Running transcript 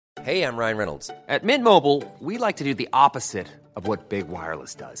Hey, I'm Ryan Reynolds. At Mint Mobile, we like to do the opposite of what Big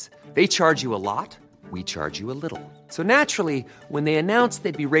Wireless does. They charge you a lot, we charge you a little. So naturally, when they announced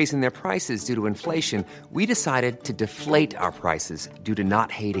they'd be raising their prices due to inflation, we decided to deflate our prices due to not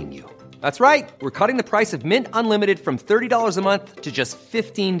hating you. That's right. We're cutting the price of Mint Unlimited from $30 a month to just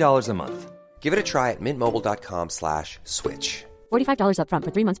 $15 a month. Give it a try at mintmobile.com/switch. $45 up front for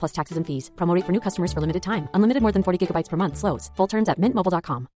 3 months plus taxes and fees. Promo rate for new customers for limited time. Unlimited more than 40 gigabytes per month. Slows full terms at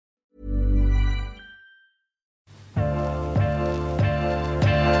mintmobile.com.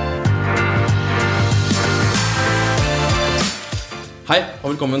 Hei,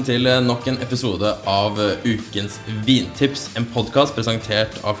 og velkommen til nok en episode av Ukens Vintips, en podcast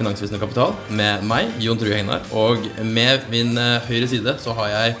presentert av Finansvisen og Kapital med meg, Jon True Hegnar, og med min høyre side så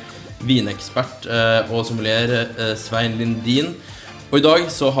har jeg vinekspert og sommelier Svein Lindin. Og i dag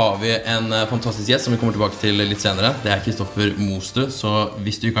så har vi en fantastisk gjest som vi kommer tilbake til litt senere. Det Kristoffer Mostø, så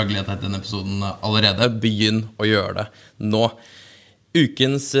hvis du ikke har gledet deg til denne episoden allerede, begynn å gjøre det nå.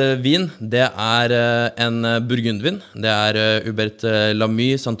 Ukens vin, det en burgundvin. Det Hubert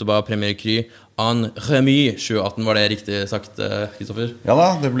Lamy, Saint-Aubin Premier Cru en Remy 2018. Var det riktig sagt, Kristoffer? Ja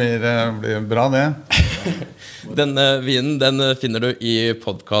da, det blir bra det. Denne vinen, den finner du i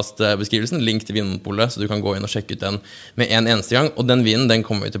podcastbeskrivelsen, link til Vinmonopolet, så du kan gå inn og sjekke ut den med en eneste gang. Og den vinen, den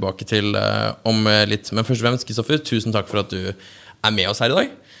kommer vi tilbake til om litt. Men først og fremst, Kristoffer, tusen takk for at du med oss her i dag.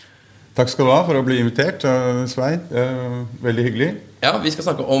 Takk skal du ha for å bli invitert, Svein. Veldig hyggelig. Ja, vi skal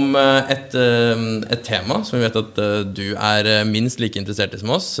snakke om et tema som vi vet at du minst like interessert i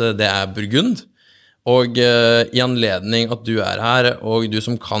som oss. Det Burgund. Og i anledning at du her, og du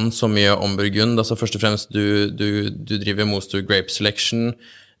som kan så mye om Burgund, altså først og fremst du driver Mostø Grape Selection,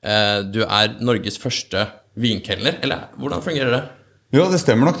 du Norges første vinkelner, eller hvordan fungerer det? Jo, det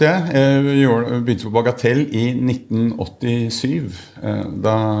stemmer nok det. Jeg begynte på Bagatell i 1987.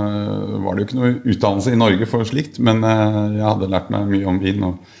 Da var det jo ikke noe utdannelse i Norge for slikt, men jeg hadde lært meg mye om vin,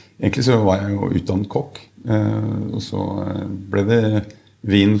 og egentlig så var jeg jo utdannet kokk. Og så ble det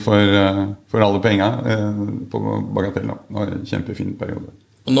vin for alle penger på Bagatell. Det var en kjempefin periode.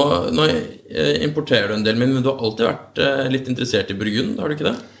 Og nå importerer du en del, men du har alltid vært litt interessert i Burgund, har du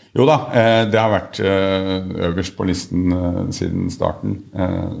ikke det? Jo da, det har vært øverst på listen siden starten.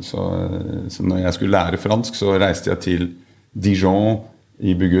 Så når jeg skulle lære fransk, så reiste jeg til Dijon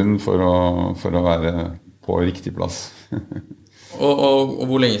i Burgund for å være på riktig plass. og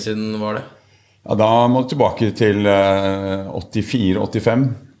hvor lenge siden var det? Ja, da må du tilbake til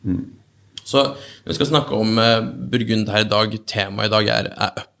 84-85. Så vi skal snakke om Burgund her i dag. Temaet i dag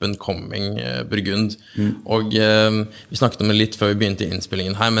up and coming Burgund. Og vi snakket om det litt før vi begynte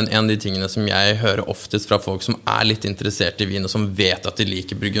innspillingen her, men en av de tingene som jeg hører oftest fra folk som litt interessert i vin, og som vet at de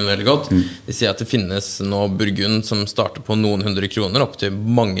liker Burgund veldig godt, de sier at det finnes nå Burgund som starter på noen 100 kroner, opp til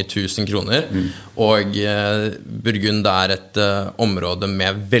mange tusen kroner, og Burgund et område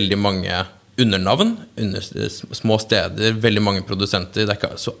med veldig mange undernavn, små steder, veldig mange produsenter. Det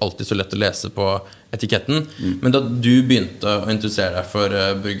ikke alltid så lett å lese på etiketten. Men da du begynte å interessere deg for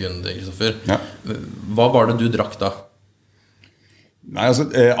Burgund, Kristoffer, hva var det du drakk da? Nei, altså,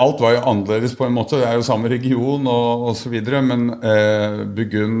 alt var jo annerledes på en måte. Det jo samme region og så videre, men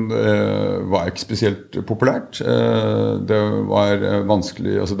Burgund var ikke spesielt populært. Det var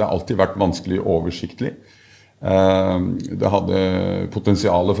vanskelig, altså det har alltid vært vanskelig oversiktlig. Det hadde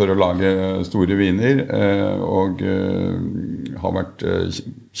potensialet for å lage store viner og har vært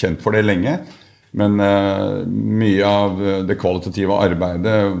kjent for det lenge, men mye av det kvalitative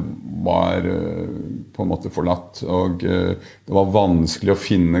arbeidet var på en måte forlatt, og det var vanskelig å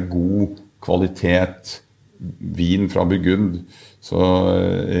finne god kvalitet vin fra Burgund. Så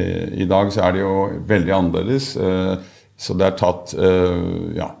i dag så det jo veldig annerledes, så det tatt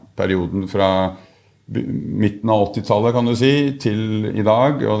perioden fra midten av 80-tallet kan du si, til i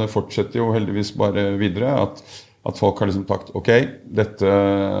dag, og det fortsetter jo heldigvis bare videre, at folk har liksom sagt, ok,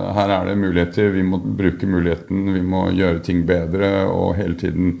 her det muligheter, vi må bruke muligheten, vi må gjøre ting bedre, og hele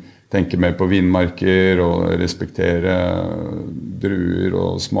tiden tenke mer på vinmarker, og respektere druer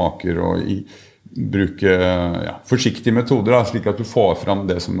og smaker, og bruke forsiktige metoder, da, slik at du får fram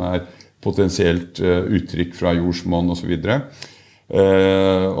det som potensielt uttrykk fra jordsmonn og så videre.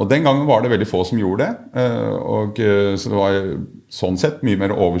 Og den gangen var det veldig få som gjorde det, så det var sånn sett mye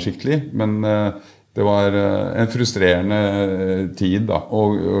mer oversiktlig, men det var en frustrerende tid da,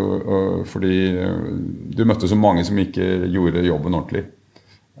 fordi du møtte så mange som ikke gjorde jobben ordentlig.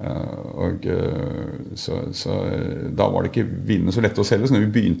 Så da var det ikke vinene så lett å selge. Så når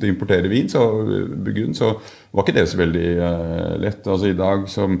vi begynte å importere vin, så var ikke det så veldig lett. Altså i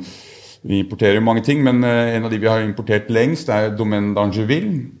dag som Vi importerer mange ting, men en av de vi har importert lengst Domaine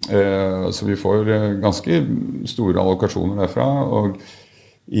d'Angeville. Så vi får ganske store allokasjoner derfra, og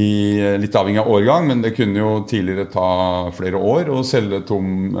litt avhengig av årgang, men det kunne jo tidligere ta flere år å selge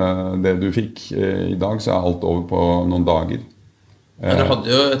tom det du fikk. I dag så alt over på noen dager. Dere hadde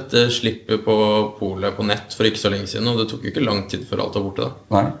jo et slipp på polet på nett for ikke så lenge siden, og det tok jo ikke lang tid før alt var borte da.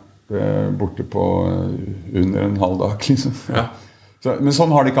 Nei, det borte på under en halv dag, liksom. Ja. Men sånn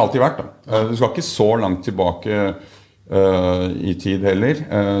har det ikke alltid vært da. Du skal ikke så langt tilbake i tid heller.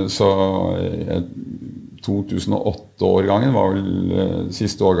 Så 2008-årgangen var vel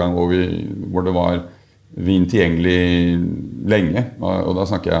siste årgang hvor det var vin tilgjengelig lenge. Og da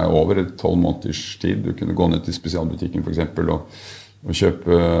snakker jeg over 12 måneders tid. Du kunne gå ned til spesialbutikken for eksempel og kjøpe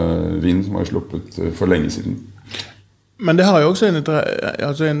vin som var sluppet for lenge siden. Men det har jo også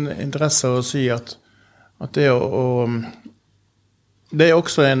en interesse å si at det det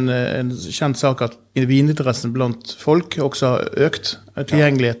også en kjent sak at vininteressen blant folk også har økt.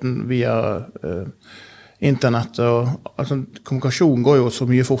 Tilgjengeligheten via internett og kommunikasjon går jo så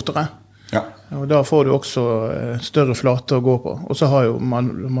mye fortere. Ja. Og da får du også større flate å gå på. Og så har jo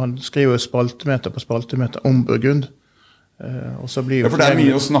man skriver jo spaltemeter på spaltemeter om Burgund. Og så blir jo for det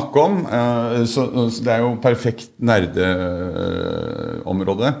mye å snakke om, så det jo perfekt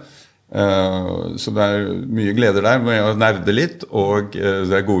nerdeområde. Så det mye gleder der med å nerde litt, og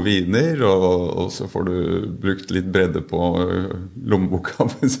det gode viner, og så får du brukt litt bredde på lommeboka.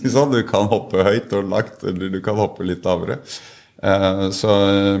 Sånn. Du kan hoppe høyt og lagt, eller du kan hoppe litt lavere.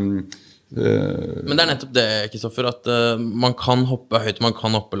 Men det nettopp det, Kristoffer, at man kan hoppe høyt, man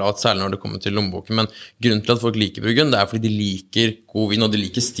kan hoppe lavt, særlig når det kommer til lommeboken, men grunnen til at folk liker Burgund, det fordi de liker god vin, og de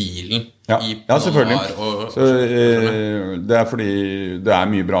liker stilen. Ja, selvfølgelig. Så, det fordi det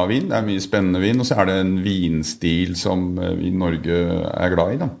mye bra vin, det mye spennende vin, og så det en vinstil som vi I Norge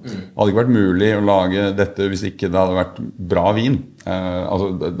glad I. Da. Det hadde ikke vært mulig å lage dette hvis ikke det hadde vært bra vin. Da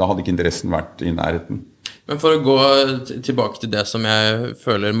hadde ikke interessen vært I nærheten. Men for å gå tilbake til det som jeg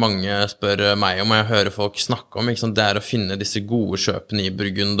føler mange spør meg om, og jeg hører folk snakke om, ikke sant? Det å finne disse gode kjøpene I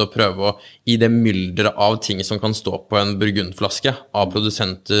Burgund, og prøve å, I det myldret av ting som kan stå på en Burgundflaske, av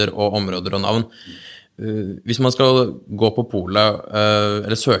produsenter og områder og navn. Hvis man skal gå på polet,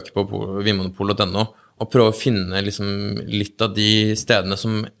 eller søke på vinmonopol.no, og prøve å finne liksom, litt av de stedene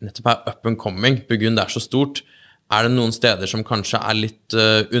som nettopp up and coming, Burgund så stort, det noen steder som kanskje litt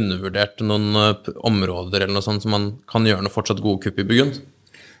undervurdert, noen områder eller noe sånt som man kan gjøre noe fortsatt gode kupp I Burgund?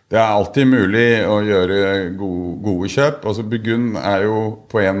 Det alltid mulig å gjøre gode kjøp. Altså Burgund jo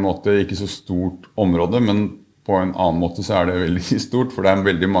på en måte ikke så stort område, men på en annen måte så det veldig stort, for det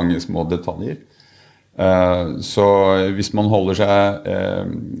veldig mange små detaljer. Så hvis man holder seg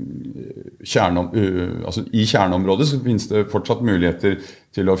I kjerneområdet så finnes det fortsatt muligheter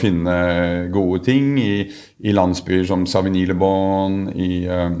til å finne gode ting I landsbyer som Savigny-le-Bon, I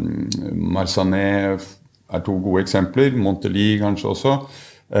Marsanais to gode eksempler, Montélie kanskje også,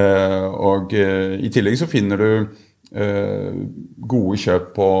 og I tillegg så finner du gode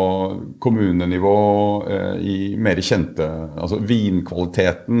kjøp på kommunenivå I mer kjente, altså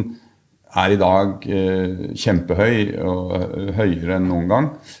vinkvaliteten I dag kjempehøy og høyere enn noen gang.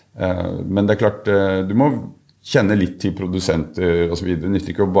 Men det klart, du må kjenne litt til produsenter og så videre. Det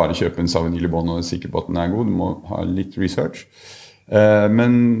nytter ikke å bare kjøpe en Savigny-le-Bon og være sikker på at den god. Du må ha litt research.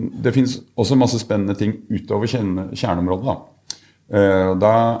 Men det finnes også masse spennende ting utover kjerneområdet. Og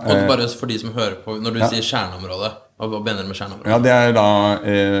bare for de som hører på, når du sier kjerneområdet, hva mener du med kjerneområdet? Ja, det da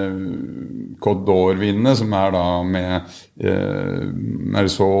Côte d'Or-vinene, som da med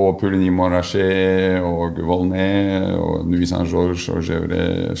Merceau, Puligny-Montrachet og Volnay og Nuits Saint-Georges og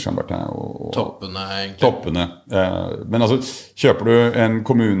Gevrey Chambertin og toppene egentlig. Toppene. Men altså, kjøper du en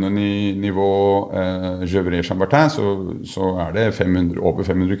kommunenivå Gevrey Chambertin, så det over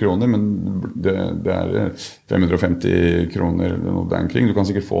 500 kroner, men det 550 kroner eller noe der omkring. Du kan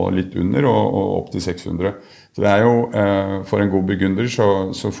sikkert få litt under og opp til 600. Så det jo, for en god burgunder,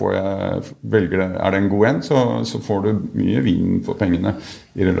 så får jeg velge det. Det en god en, så får du mye vin for pengene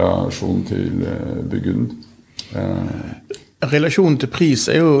I relasjon til burgund. Relasjonen til pris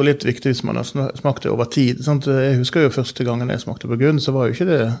jo litt viktig hvis man har smakt det over tid. Sant? Jeg husker jo første gangen jeg smakte burgund, så var jo ikke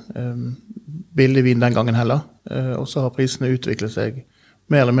det billig vin den gangen heller. Og så har prisene utviklet seg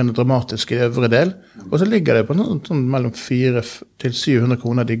mer eller mindre dramatisk I øvre del. Og så ligger det på sånn mellom 400 til 700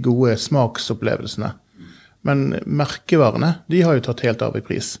 kroner de gode smaksopplevelsene. Men merkevarene, de har jo tatt helt av I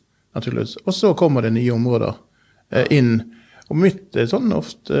pris, naturligvis. Og så kommer det nye områder inn. Og mitt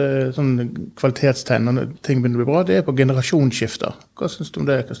ofte sånn kvalitetstegn når ting begynner å bli bra, det på generasjonsskifter. Hva synes du om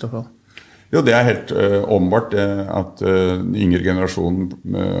det, Kristoffer? Jo, det helt åpenbart at yngre generasjon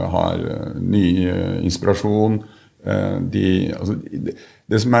har ny inspirasjon.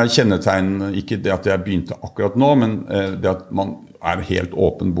 Det som kjennetegn, ikke det at jeg begynte akkurat nå, men det at man helt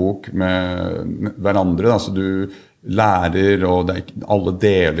åpen bok med hverandre. Altså du lærer, og alle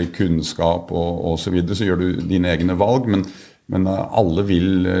deler kunnskap og så videre, så gjør du dine egne valg, men alle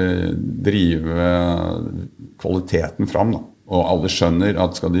vil drive kvaliteten fram, da. Og alle skjønner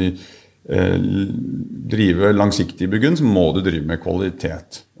at skal de drive langsiktig Burgund, så må du drive med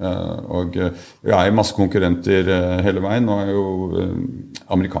kvalitet. Og vi masse konkurrenter hele veien. Nå jo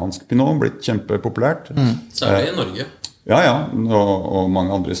amerikansk Pinot blitt kjempepopulært. Særlig i Norge. Ja, og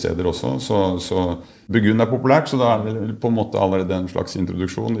mange andre steder også. Så Burgund populært, så da det på en måte allerede en slags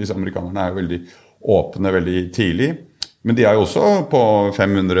introduksjon. Disse amerikanerne jo veldig åpne veldig tidlig. Men de jo også på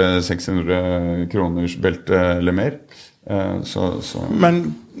 500-600 kroners belte eller mer. Men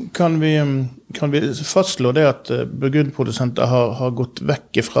kan vi fastslå det at Burgund-produsenter har gått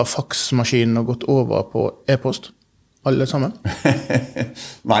vekk fra faksmaskinen og gått over på e-post? Alle sammen?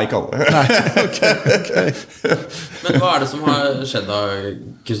 Nei, ikke alle. Nei, okay. Men hva det som har skjedd da,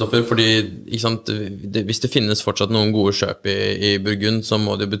 Kristoffer? Fordi, ikke sant, hvis det finnes fortsatt noen gode kjøp i Burgund, så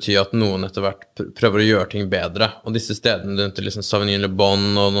må det bety at noen etter hvert prøver å gjøre ting bedre. Og disse stedene rundt liksom Sauvignon-le-Bon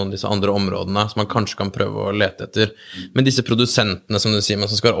og noen av disse andre områdene som man kanskje kan prøve å lete etter. Men disse produsentene, som du sier, man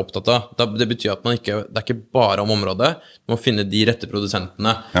skal være opptatt av, det betyr at det ikke bare om området, man må finne de rette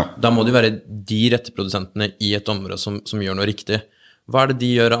produsentene. Ja. Da må det være de rette produsentene i et område som gjør noe riktig. Hva det de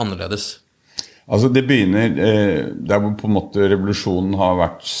gjør annerledes? Altså det begynner, der hvor på en måte revolusjonen har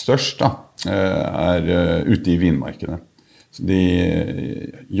vært størst, ute i vinmarkene. Så de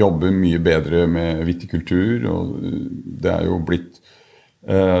jobber mye bedre med vitikultur, og det jo blitt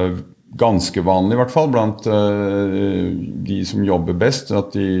ganske vanlig I hvert fall blant de som jobber best,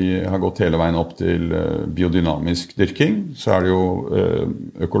 at de har gått hele veien opp til biodynamisk dyrking. Så det jo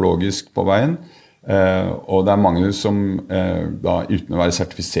økologisk på veien. Og det mange som da uten å være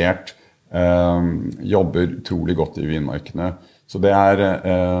sertifisert jobber utrolig godt I vinmarkene. Så det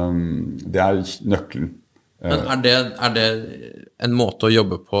nøkkelen. Men det en måte å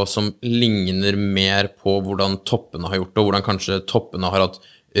jobbe på som ligner mer på hvordan toppene har gjort det, og hvordan kanskje toppene har hatt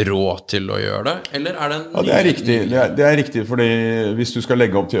råd til å gjøre det, eller det en... Ja, det riktig. Det riktig, fordi hvis du skal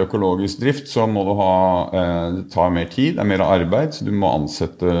legge opp til økologisk drift, så må du det tar mer tid, det mer arbeid, så du må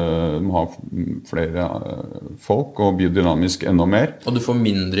ansette, du må ha flere folk, og biodynamisk enda mer. Og du får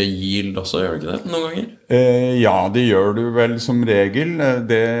mindre yield også, gjør du ikke det, noen ganger? Ja, det gjør du vel som regel.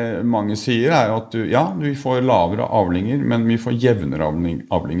 Det mange sier at vi får lavere avlinger, men vi får jevnere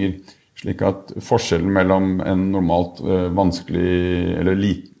avlinger. Slik at forskjellen mellom en normalt vanskelig eller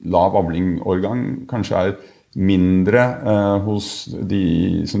lav avlingårgang kanskje mindre hos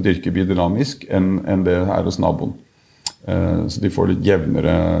de som dyrker biodynamisk enn det hos naboen. Så de får litt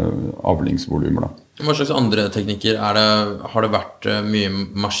jevnere avlingsvolumer da. Hva slags andre teknikker har det vært mye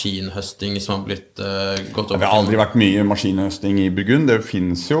maskinhøsting som har blitt gått over? Det har aldri vært mye maskinhøsting I Burgund. Det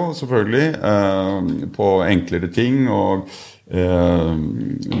finnes jo selvfølgelig på enklere ting og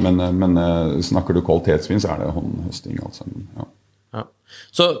men snakker du kvalitetsvin så det håndhøsting altså. Ja.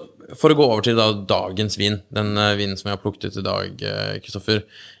 Så for å gå over til dagens vin, den vinen som jeg har plukket ut I dag, Kristoffer,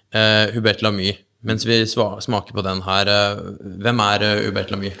 Hubert Lamy. Mens vi smaker på den her, hvem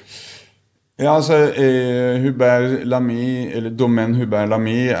Hubert Lamy? Ja, altså Hubert Lamy, eller Domaine Hubert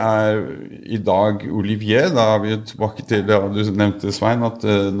Lamy I dag Olivier. Da vi tilbake til det du nevnte, Svein, at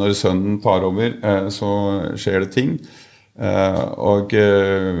når sønnen tar over, så skjer det ting. Og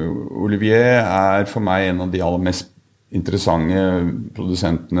Olivier for meg en av de aller mest interessante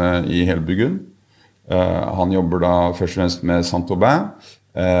produsentene I hele Burgund. Han jobber da først og fremst med Saint-Aubin,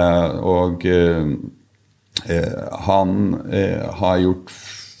 og han har gjort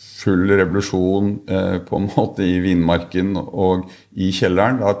full revolusjon på en måte I vinmarken og I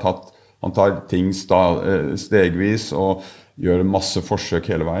kjelleren. Han tar ting stegvis og gjør masse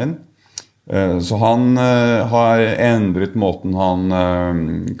forsøk hele veien. Så han har endret måten han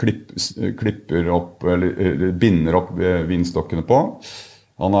klipper opp eller binder opp vinstokkene på.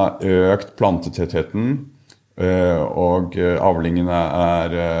 Han har økt plantetettheten og avlingene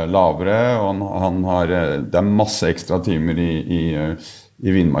lavere og han har, det masse ekstra timer I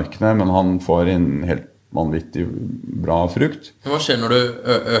vinmarkene, men han får en helt vanvittig bra frukt. Men hva skjer når du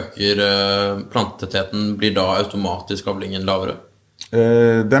øker plantetettheten? Blir da automatisk avlingen lavere?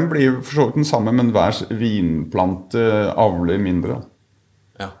 Den blir for så vidt den samme, men hver vinplante avler mindre.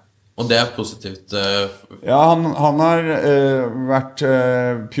 Ja, Og det positivt. Ja, han har vært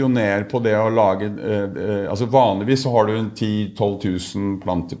pioner på det å lage altså vanligvis så har du 10-12 000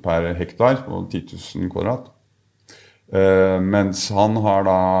 planter per hektar på 10 000 kvadrat. Mens han har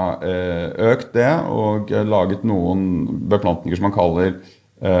da økt det og laget noen beplantninger som han kaller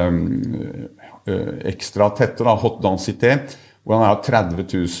ekstra tette, da, hot densité, hvor han har 30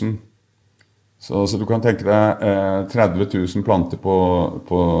 000. Så du kan tenke deg 30 000 planter på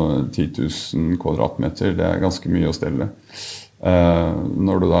 10 000 kvadratmeter, det ganske mye å stelle.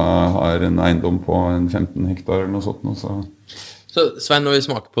 Når du da har en eiendom på 15 hektar eller noe sånt. Så Svein, når vi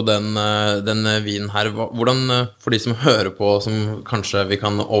smaker på den vinen her, hvordan, for de som hører på, som kanskje vi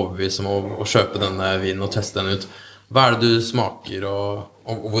kan overbevise om å kjøpe denne vinen og teste den ut, hva det du smaker,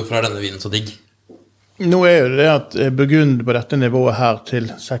 og hvorfor denne vinen så digg? Nå jo det at Burgund på dette nivået her til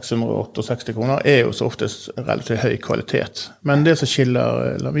 668 kroner jo så oftest relativt høy kvalitet. Men det som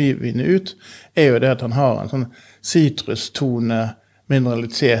skiller Lamy-vinen ut, jo det at han har en sånn citrustone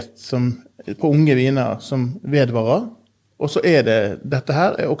mineralitet som, på unge viner som vedvarer. Og så dette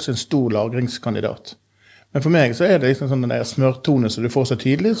her også en stor lagringskandidat. Men for meg så det liksom sånn den der smørtone som du får så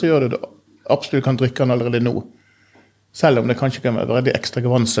tydelig, så gjør det du absolutt kan drikke den allerede nå. Selv om det kanskje kan være veldig ekstra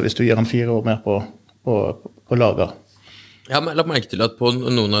gevanser hvis du gir den 4 år mer på lager. Ja, men jeg la merke til at på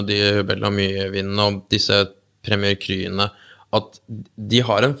noen av de Lamy-vinene og disse Premier Cruene, at de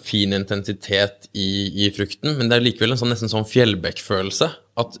har en fin intensitet i frukten, men det likevel en nesten sånn fjellbekk-følelse,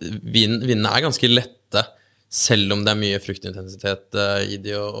 at vinene ganske lette, selv om det mye fruktintensitet i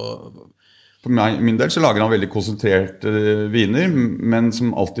de. For min del så lager han veldig konsentrerte viner, men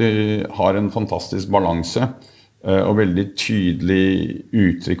som alltid har en fantastisk balanse. Og veldig tydelig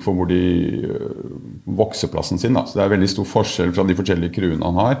uttrykk for hvor de vokser plassen sin. Da. Så det veldig stor forskjell fra de forskjellige kruene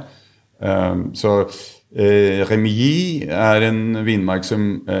han har. Så Rémy en vinmark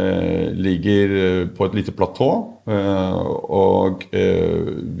som ligger på et lite platå, og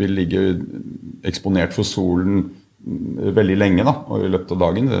vil ligge eksponert for solen veldig lenge da, og i løpet av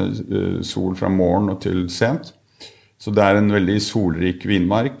dagen. Sol fra morgen og til sent. Så det en veldig solrik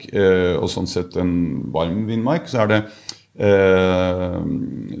vinmark, og sånn sett en varm vinmark. Så det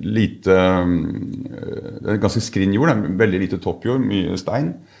lite, det ganske skrinn jord, veldig lite toppjord, mye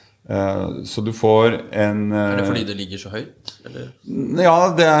stein. Så du får en... det fordi det ligger så høyt? Eller?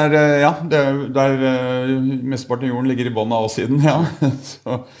 Ja, der mesteparten av jorden ligger i bånn av åssiden, ja.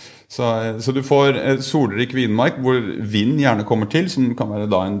 Så du får solrik vinmark, hvor vind gjerne kommer til, som kan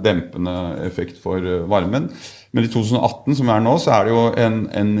være da en dempende effekt for varmen. Men i 2018 som nå, så det jo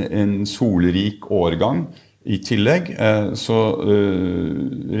en solrik årgang i tillegg. Så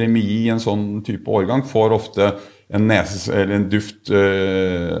Rémy i en sånn type årgang får ofte en eller en duft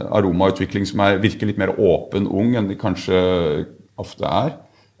aromautvikling som virker litt mer åpen, ung enn det kanskje ofte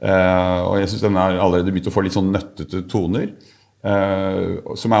og jeg synes den allerede begynt å få litt sånn nøttete toner,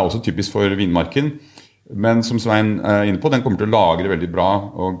 som også typisk for vinmarken. Men som Svein inne på, den kommer til å lagre veldig bra,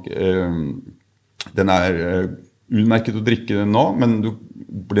 og den utmerket å drikke den nå, men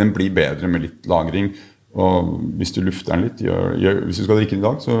den blir bedre med litt lagring. Og hvis du lufter den litt, hvis du skal drikke den i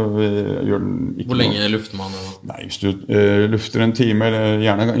dag, så gjør den ikke noe. Hvor lenge lufter man den? Nei, hvis du lufter en time, eller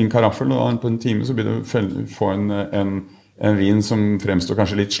gjerne en karaffel, og på en time så blir du få en vin som fremstår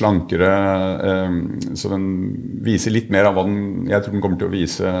kanskje litt slankere, så den viser litt mer av hva jeg tror den kommer til å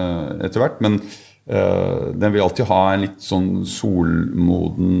vise etter hvert, men den vil alltid ha en litt sånn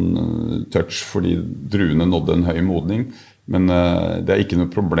solmoden touch fordi druene nådde en høy modning, men det ikke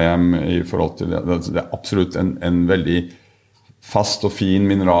noe problem i forhold til det. Det absolutt en veldig fast og fin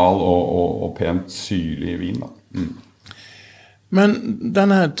mineral og pent syrlig vin da. Men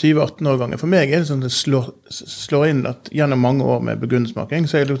denne 2018-årgangen, for meg det sånn at det slår inn at gjennom mange år med burgundsmaking,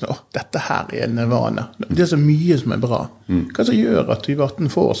 så det sånn, dette her nirvana. Det så mye som bra. Hva som gjør at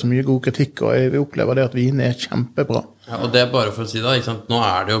 2018 får så mye god kritikk, og vi opplever det at vinen kjempebra? Ja, og det bare for å si det, ikke sant? Nå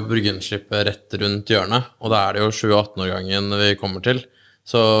det jo burgundslippet rett rundt hjørnet, og det det jo 2018-årgangen vi kommer til.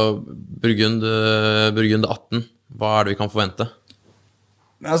 Så Burgund 18, hva det vi kan forvente?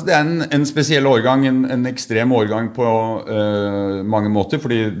 Altså, det en spesiell årgang, en ekstrem årgang på mange måter,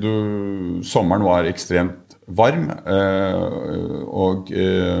 fordi sommeren var ekstremt varm, og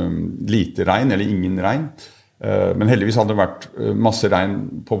lite regn, eller ingen regn. Men heldigvis hadde det vært masse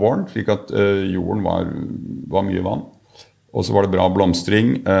regn på våren, slik at jorden var mye vann. Og så var det bra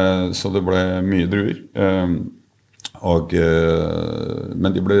blomstring, så det ble mye druer.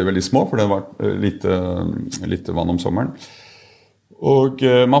 Men de ble veldig små, for det var lite vann om sommeren. Og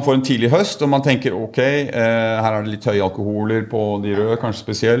man får en tidlig høst, og man tenker, ok, her det litt høye alkoholer på de røde, kanskje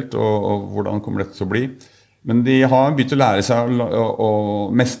spesielt, og hvordan kommer dette til å bli? Men de har begynt å lære seg å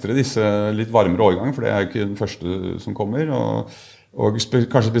mestre disse litt varmere årganger, for det er jo ikke den første som kommer. Og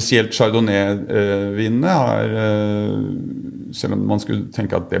kanskje spesielt Chardonnay-vinene har, selv om man skulle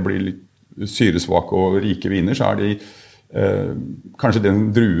tenke at det blir litt syresvake og rike viner, så er de kanskje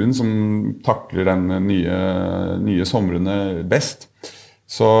den druen som takler den nye somrene best.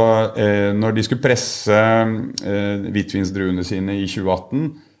 Så når de skulle presse hvitvinsdruene sine i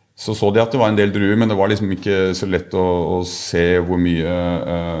 2018, så de at det var en del druer, men det var liksom ikke så lett å se hvor mye,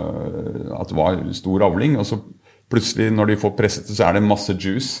 at det var stor avling. Og så plutselig når de får presset det, så er det masse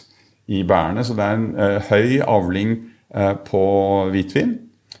juice i bærene, så det er en høy avling på hvitvin.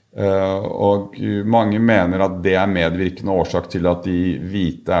 Og mange mener at det er medvirkende årsak til at de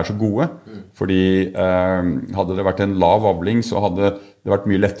hvite er så gode, fordi hadde det vært en lav avling, så hadde det vært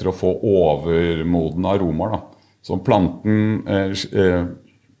mye lettere å få overmodne aromaer da. Så planten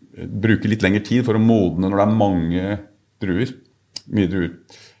bruker litt lengre tid for å modne når det er mye druer.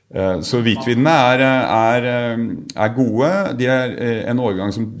 Så hvitvinene er gode, de er en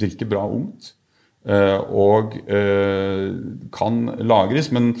årgang som drikker bra ungt, og kan lagres,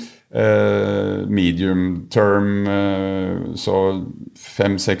 men medium term, så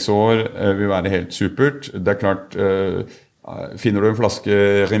 5-6 år vil være helt supert. Det er klart, finner du en flaske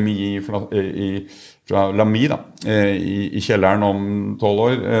Remy fra Lamy da, i kjelleren om 12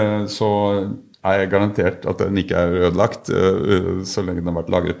 år, så er jeg garantert at den ikke er ødelagt så lenge den har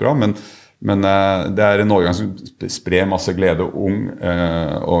vært lagret bra, men det er en årgang som sprer masse glede ung,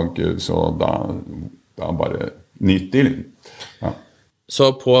 og så da bare nyt de. Ja.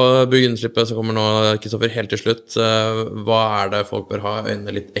 Så på Burgundslippet som kommer nå, Kristoffer, helt til slutt, hva er det folk bør ha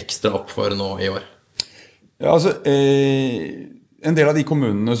øynene litt ekstra opp for nå i år? Ja, altså, en del av de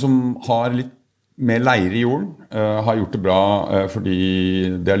kommunene som har litt mer leire i jorden, har gjort det bra fordi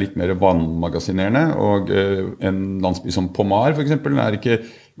det er litt mer vannmagasinerende, og en landsby som Pommard for eksempel er ikke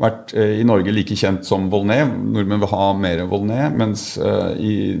vært i Norge like kjent som Volnay. Nordmenn vil ha mer Volnay, mens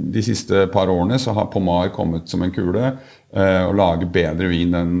i de siste par årene så har Pommard kommet som en kule og lager bedre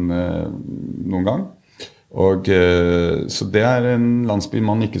vin enn noen gang. Og, så det er en landsby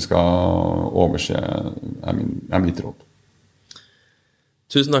man ikke skal overse, er mitt råd.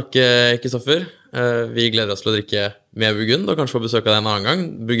 Tusen takk, Kristoffer. Vi gleder oss til å drikke mer Burgund, og kanskje få besøk av deg en annen gang.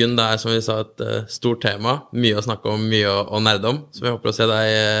 Burgund er, som vi sa, et stort tema. Mye å snakke om, mye å nerde om. Så vi håper å se deg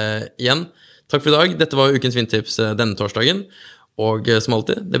igjen. Takk for i dag. Dette var ukens vintips denne torsdagen. Og som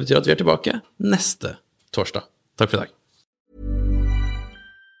alltid, det betyr at vi er tilbake neste torsdag. Takk for i dag.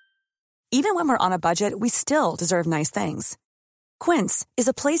 Even when we're on a budget, we still deserve nice things. Quince is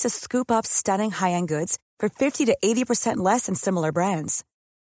a place to scoop up stunning high-end goods for 50 to 80% less than similar brands.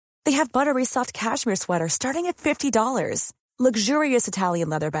 They have buttery soft cashmere sweaters starting at $50, luxurious Italian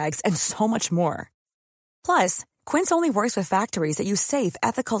leather bags, and so much more. Plus, Quince only works with factories that use safe,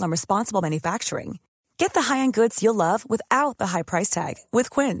 ethical, and responsible manufacturing. Get the high-end goods you'll love without the high price tag with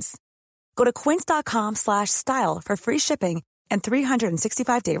Quince. Go to quince.com/style for free shipping and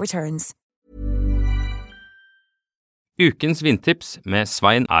 365-day returns. Ukens vindtips med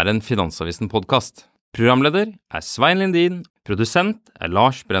Svein er en Finansavisen-podcast. Programleder er Svein Lindin, produsent er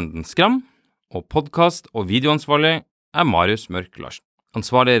Lars Brenden Skram, og podcast- og videoansvarlig er Marius Mørk Larsen.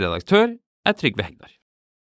 Ansvarlig redaktør er Trygve Hegdar.